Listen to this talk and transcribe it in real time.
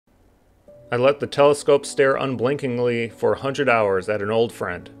I let the telescope stare unblinkingly for 100 hours at an old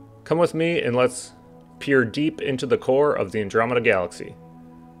friend. Come with me and let's peer deep into the core of the Andromeda Galaxy.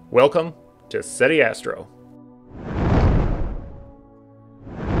 Welcome to Seti Astro.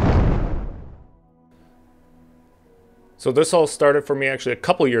 So this all started for me actually a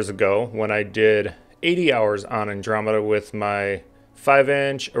couple years ago when I did 80 hours on Andromeda with my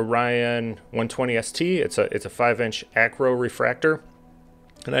 5-inch Orion 120 ST. It's a 5-inch Achro refractor.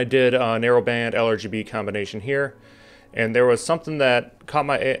 And I did a narrowband LRGB combination here. And there was something that caught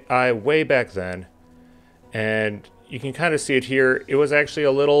my eye way back then. And you can kind of see it here. It was actually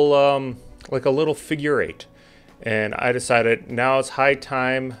a little, like a little figure 8. And I decided now it's high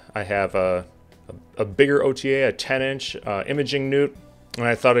time. I have a bigger OTA, a 10-inch Imaging Newt. And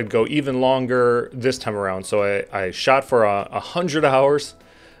I thought it'd go even longer this time around. So I shot for 100 hours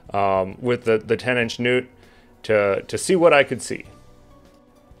with the 10-inch Newt to see what I could see.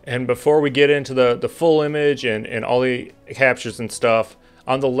 And before we get into the full image and all the captures and stuff,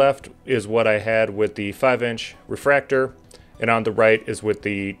 on the left is what I had with the 5-inch refractor, and on the right is with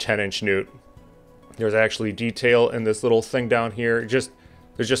the 10-inch Newt. There's actually detail in this little thing down here.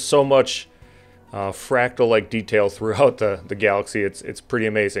 There's just so much fractal-like detail throughout the galaxy. It's pretty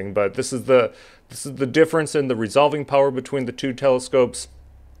amazing. But this is the difference in the resolving power between the two telescopes.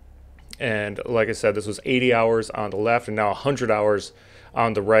 And like I said, this was 80 hours on the left and now 100 hours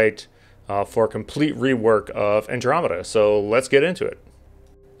on the right for a complete rework of Andromeda. So let's get into it.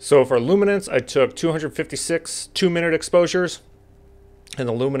 So for luminance, I took 256 2-minute exposures, and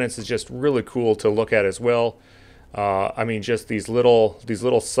the luminance is just really cool to look at as well. I mean, just these little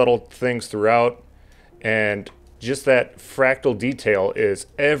subtle things throughout, and just that fractal detail is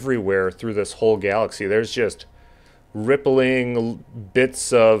everywhere through this whole galaxy. There's just rippling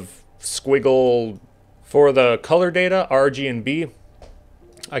bits of squiggle. For the color data, R, G, and B,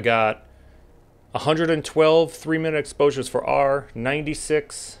 I got 112 3-minute exposures for R,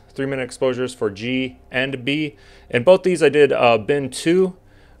 96 3-minute exposures for G and B. And both these I did bin 2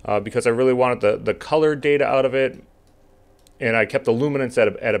 because I really wanted the color data out of it. And I kept the luminance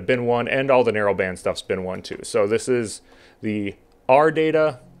at a bin 1, and all the narrowband stuff's bin 1 too. So this is the R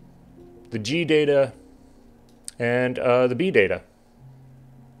data, the G data, and the B data.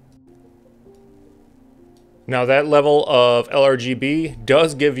 Now that level of LRGB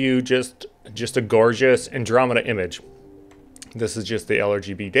does give you just a gorgeous Andromeda image. This is just the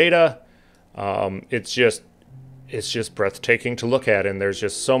LRGB data. It's just breathtaking to look at, and there's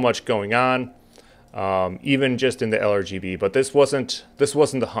just so much going on, even just in the LRGB. But this wasn't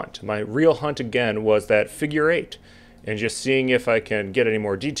the hunt. My real hunt again was that figure 8, and just seeing if I can get any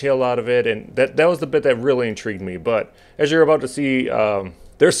more detail out of it. And that was the bit that really intrigued me. But as you're about to see,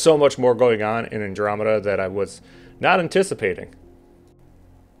 there's so much more going on in Andromeda that I was not anticipating.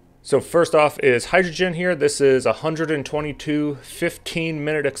 So first off is hydrogen here. This is 122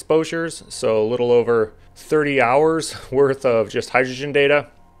 15-minute exposures, so a little over 30 hours worth of just hydrogen data.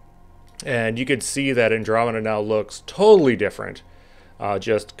 And you can see that Andromeda now looks totally different,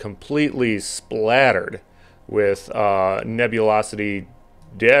 just completely splattered with nebulosity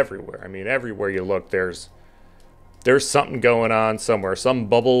everywhere. I mean, everywhere you look, there's something going on somewhere, some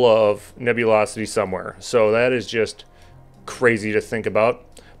bubble of nebulosity somewhere. So that is just crazy to think about.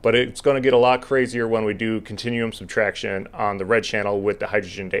 But it's going to get a lot crazier when we do continuum subtraction on the red channel with the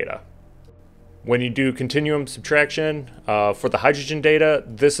hydrogen data. When you do continuum subtraction for the hydrogen data,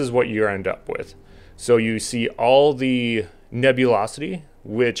 this is what you end up with. So you see all the nebulosity,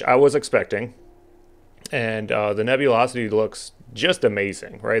 which I was expecting. And the nebulosity looks just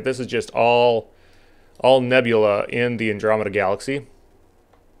amazing, right? This is just all nebula in the Andromeda Galaxy.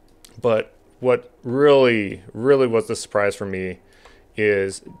 But what really was the surprise for me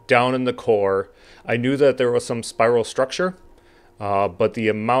is down in the core. I knew that there was some spiral structure, but the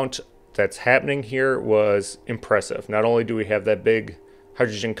amount that's happening here was impressive. Not only do we have that big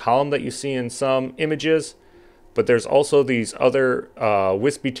hydrogen column that you see in some images, but there's also these other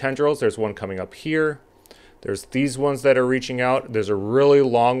wispy tendrils. There's one coming up here. There's these ones that are reaching out. There's a really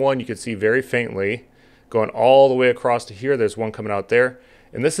long one you can see very faintly going all the way across to here. There's one coming out there.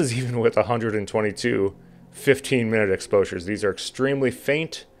 And this is even with 122 15-minute exposures. These are extremely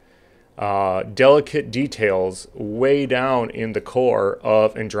faint, delicate details way down in the core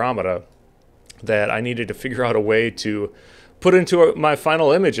of Andromeda that I needed to figure out a way to put into my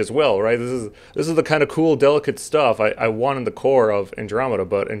final image as well, right? This is the kind of cool, delicate stuff I want in the core of Andromeda,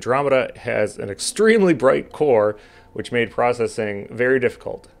 but Andromeda has an extremely bright core, which made processing very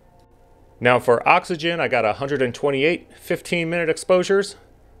difficult. Now for oxygen, I got 128 15-minute exposures.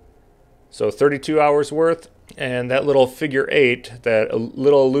 So 32 hours worth. And that little figure 8, that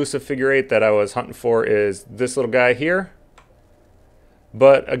little elusive figure 8 that I was hunting for is this little guy here.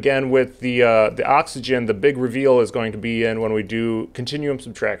 But again, with the oxygen, the big reveal is going to be in when we do continuum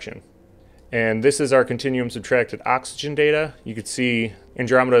subtraction. And this is our continuum subtracted oxygen data. You can see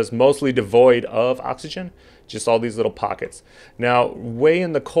Andromeda is mostly devoid of oxygen, just all these little pockets. Now, way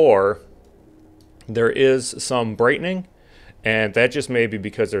in the core, there is some brightening, and that just may be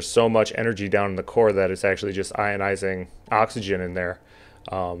because there's so much energy down in the core that it's actually just ionizing oxygen in there.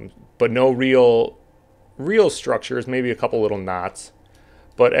 But no real structures, maybe a couple little knots.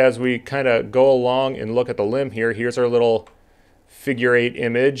 But as we kind of go along and look at the limb here, here's our little figure 8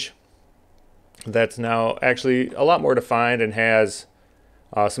 image that's now actually a lot more defined and has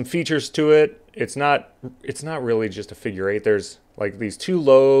some features to it. It's not really just a figure 8. There's like these 2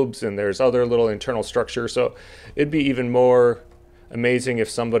 lobes and there's other little internal structures. So it'd be even more amazing if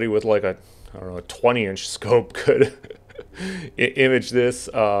somebody with like a 20-inch scope could image this.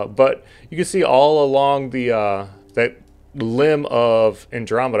 But you can see all along the that limb of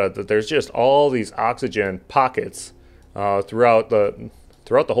Andromeda that there's just all these oxygen pockets throughout the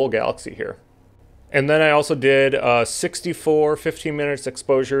whole galaxy here. And then I also did 64 15-minute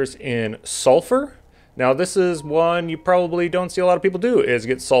exposures in sulfur. Now this is one you probably don't see a lot of people do, is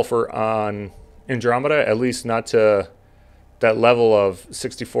get sulfur on Andromeda, at least not to that level of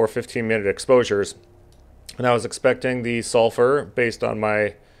 64 15-minute exposures. And I was expecting the sulfur, based on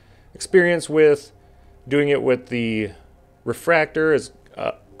my experience with doing it with the refractor, is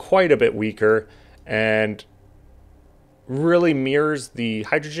quite a bit weaker and really mirrors the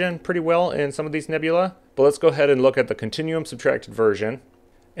hydrogen pretty well in some of these nebula. But let's go ahead and look at the continuum subtracted version.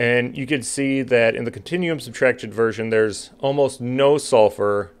 And you can see that in the continuum subtracted version, there's almost no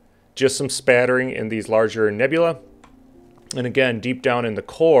sulfur, just some spattering in these larger nebula. And again, deep down in the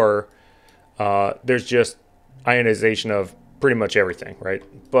core, there's just ionization of pretty much everything, right?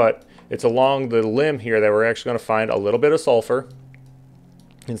 But it's along the limb here that we're actually going to find a little bit of sulfur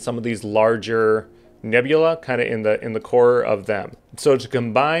in some of these larger nebula, kind of in the core of them. So to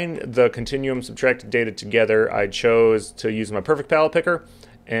combine the continuum subtracted data together, I chose to use my perfect palette picker,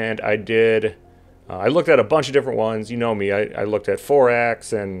 and I did. I looked at a bunch of different ones. You know me. I looked at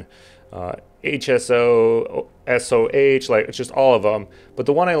 4X and HSO, SOH, like it's just all of them. But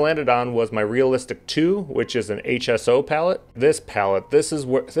the one I landed on was my Realistic 2, which is an HSO palette. This palette, this is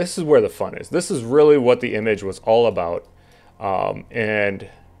where the fun is. This is really what the image was all about. And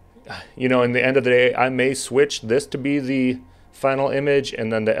you know, in the end of the day, I may switch this to be the final image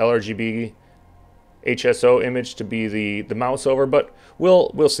and then the LRGB HSO image to be the mouse over, but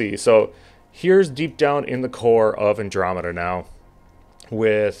we'll see. So here's deep down in the core of Andromeda now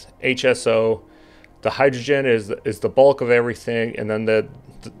with HSO. The hydrogen is the bulk of everything, and then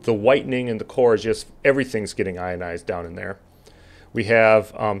the whitening in the core is just everything's getting ionized down in there. We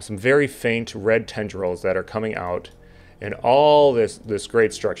have some very faint red tendrils that are coming out, and all this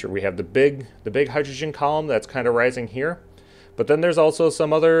great structure. We have the big hydrogen column that's kind of rising here, but then there's also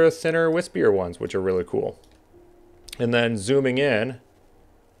some other thinner, wispier ones which are really cool. And then zooming in,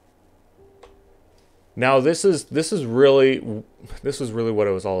 now this is really what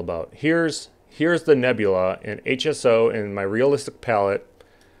it was all about. Here's the nebula in HSO in my realistic palette,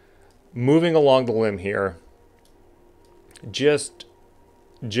 moving along the limb here. Just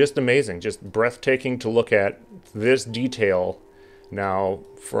amazing, just breathtaking to look at this detail now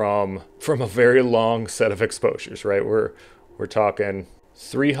from a very long set of exposures, right? We're talking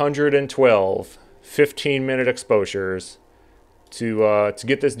 312 15-minute exposures to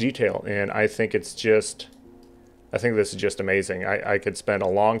get this detail, and I think this is just amazing. I could spend a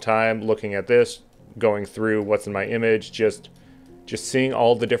long time looking at this, going through what's in my image, just seeing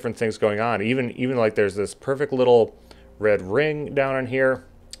all the different things going on. Even like there's this perfect little red ring down in here.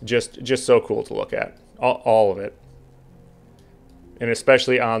 Just so cool to look at, all of it. And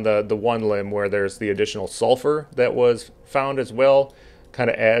especially on the one limb where there's the additional sulfur that was found as well, kind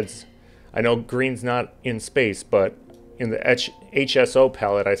of adds. I know green's not in space, but in the HSO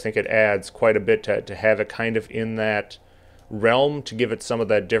palette, I think it adds quite a bit to have it kind of in that realm, to give it some of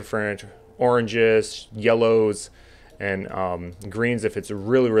that different oranges, yellows, and greens if it's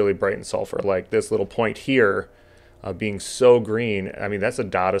really, really bright in sulfur. Like this little point here being so green, I mean, that's a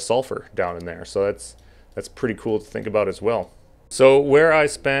dot of sulfur down in there. So that's pretty cool to think about as well. So where I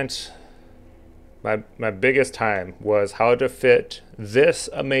spent my biggest time was how to fit this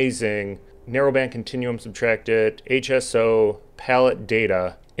amazing narrowband continuum subtracted HSO palette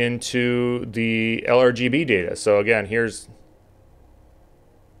data into the LRGB data. So again, here's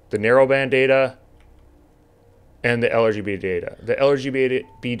the narrowband data, and the LRGB data. The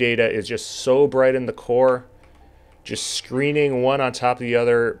LRGB data is just so bright in the core, just screening one on top of the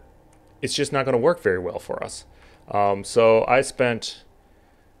other. It's just not going to work very well for us. So I spent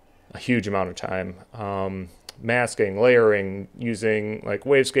a huge amount of time masking, layering, using like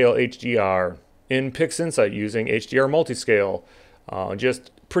Wavescale HDR, in PixInsight using HDR multiscale. Just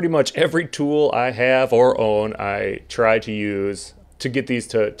pretty much every tool I have or own, I try to use to get these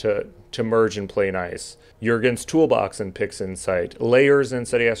to merge and play nice. Jurgen's toolbox in PixInsight, layers in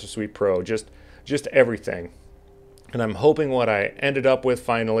Seti Astro Suite Pro, just everything. And I'm hoping what I ended up with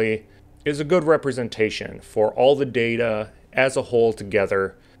finally is a good representation for all the data as a whole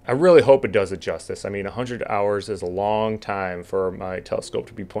together. I really hope it does it justice. I mean, 100 hours is a long time for my telescope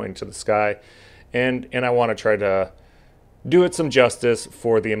to be pointing to the sky, and I want to try to do it some justice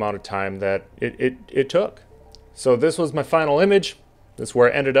for the amount of time that it took. So this was my final image. This is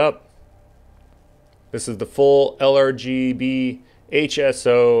where I ended up. This is the full LRGBHSO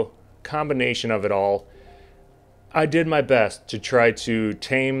combination of it all. I did my best to try to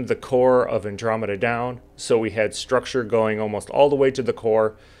tame the core of Andromeda down, so we had structure going almost all the way to the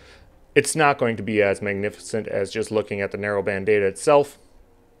core. It's not going to be as magnificent as just looking at the narrowband data itself,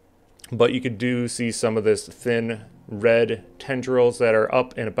 but you could see some of this thin red tendrils that are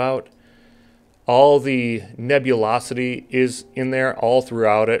up and about. All the nebulosity is in there all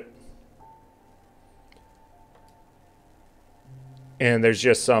throughout it. And there's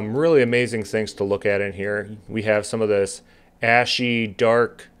just some really amazing things to look at in here. We have some of this ashy,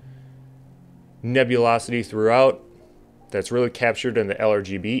 dark nebulosity throughout that's really captured in the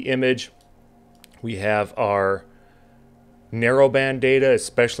LRGB image. We have our narrowband data,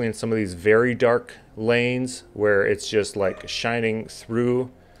 especially in some of these very dark lanes where it's just like shining through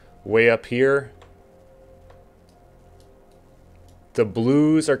way up here. The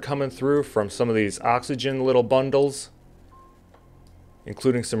blues are coming through from some of these oxygen little bundles,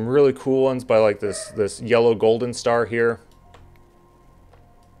 including some really cool ones by like this yellow golden star here.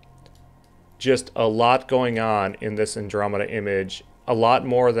 Just a lot going on in this Andromeda image, a lot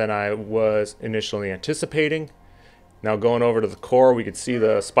more than I was initially anticipating. Now going over to the core, we could see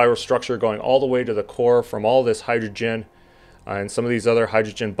the spiral structure going all the way to the core from all this hydrogen and some of these other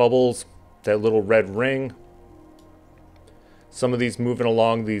hydrogen bubbles, that little red ring. Some of these moving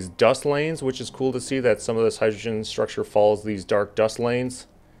along these dust lanes, which is cool to see that some of this hydrogen structure follows these dark dust lanes.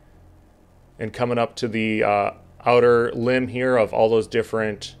 And coming up to the outer limb here of all those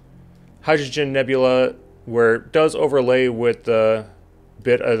different hydrogen nebula, where it does overlay with the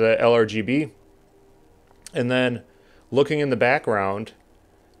bit of the LRGB. And then looking in the background,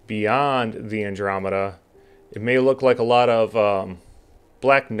 beyond the Andromeda, it may look like a lot of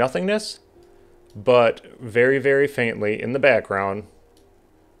black nothingness, but very, very faintly in the background,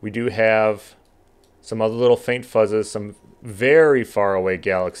 we do have some other little faint fuzzes, some very far away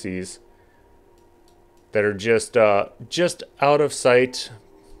galaxies that are just out of sight,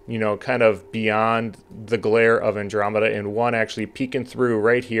 you know, kind of beyond the glare of Andromeda, and one actually peeking through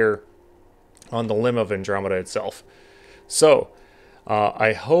right here on the limb of Andromeda itself. So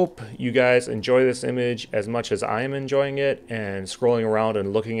I hope you guys enjoy this image as much as I am enjoying it and scrolling around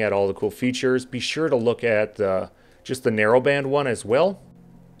and looking at all the cool features. Be sure to look at just the narrowband one as well.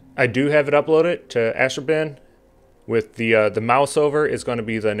 I do have it uploaded to Astrobin. With the mouse over is going to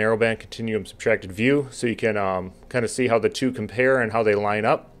be the narrowband continuum subtracted view, so you can kind of see how the two compare and how they line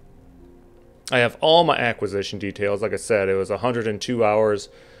up. I have all my acquisition details. Like I said, it was 102 hours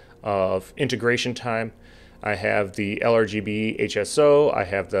of integration time. I have the LRGBHSO, I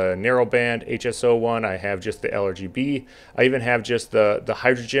have the narrowband HSO one, I have just the LRGB. I even have just the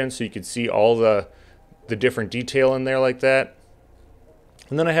hydrogen, so you can see all the different detail in there like that.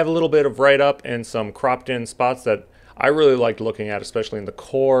 And then I have a little bit of write-up and some cropped in spots that I really liked looking at, especially in the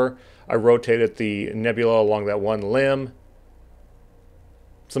core. I rotated the nebula along that one limb.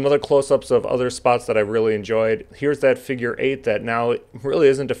 Some other close-ups of other spots that I really enjoyed. Here's that figure 8 that now really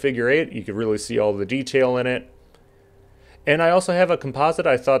isn't a figure 8. You can really see all the detail in it. And I also have a composite.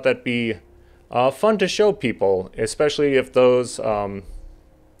 I thought that'd be fun to show people, especially if those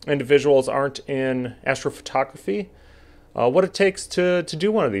individuals aren't in astrophotography. What it takes to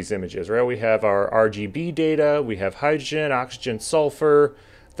do one of these images, right? We have our RGB data, we have hydrogen, oxygen, sulfur.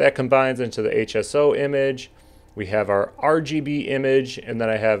 That combines into the HSO image. We have our RGB image, and then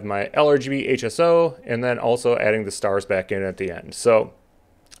I have my LRGBHSO, and then also adding the stars back in at the end. So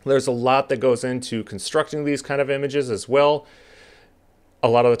there's a lot that goes into constructing these kind of images as well. A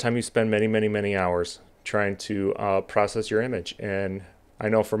lot of the time you spend many, many, many hours trying to process your image. And I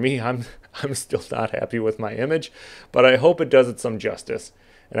know for me, I'm still not happy with my image, but I hope it does it some justice.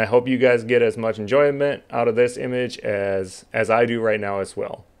 And I hope you guys get as much enjoyment out of this image as I do right now as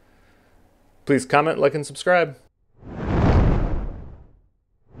well. Please comment, like, and subscribe.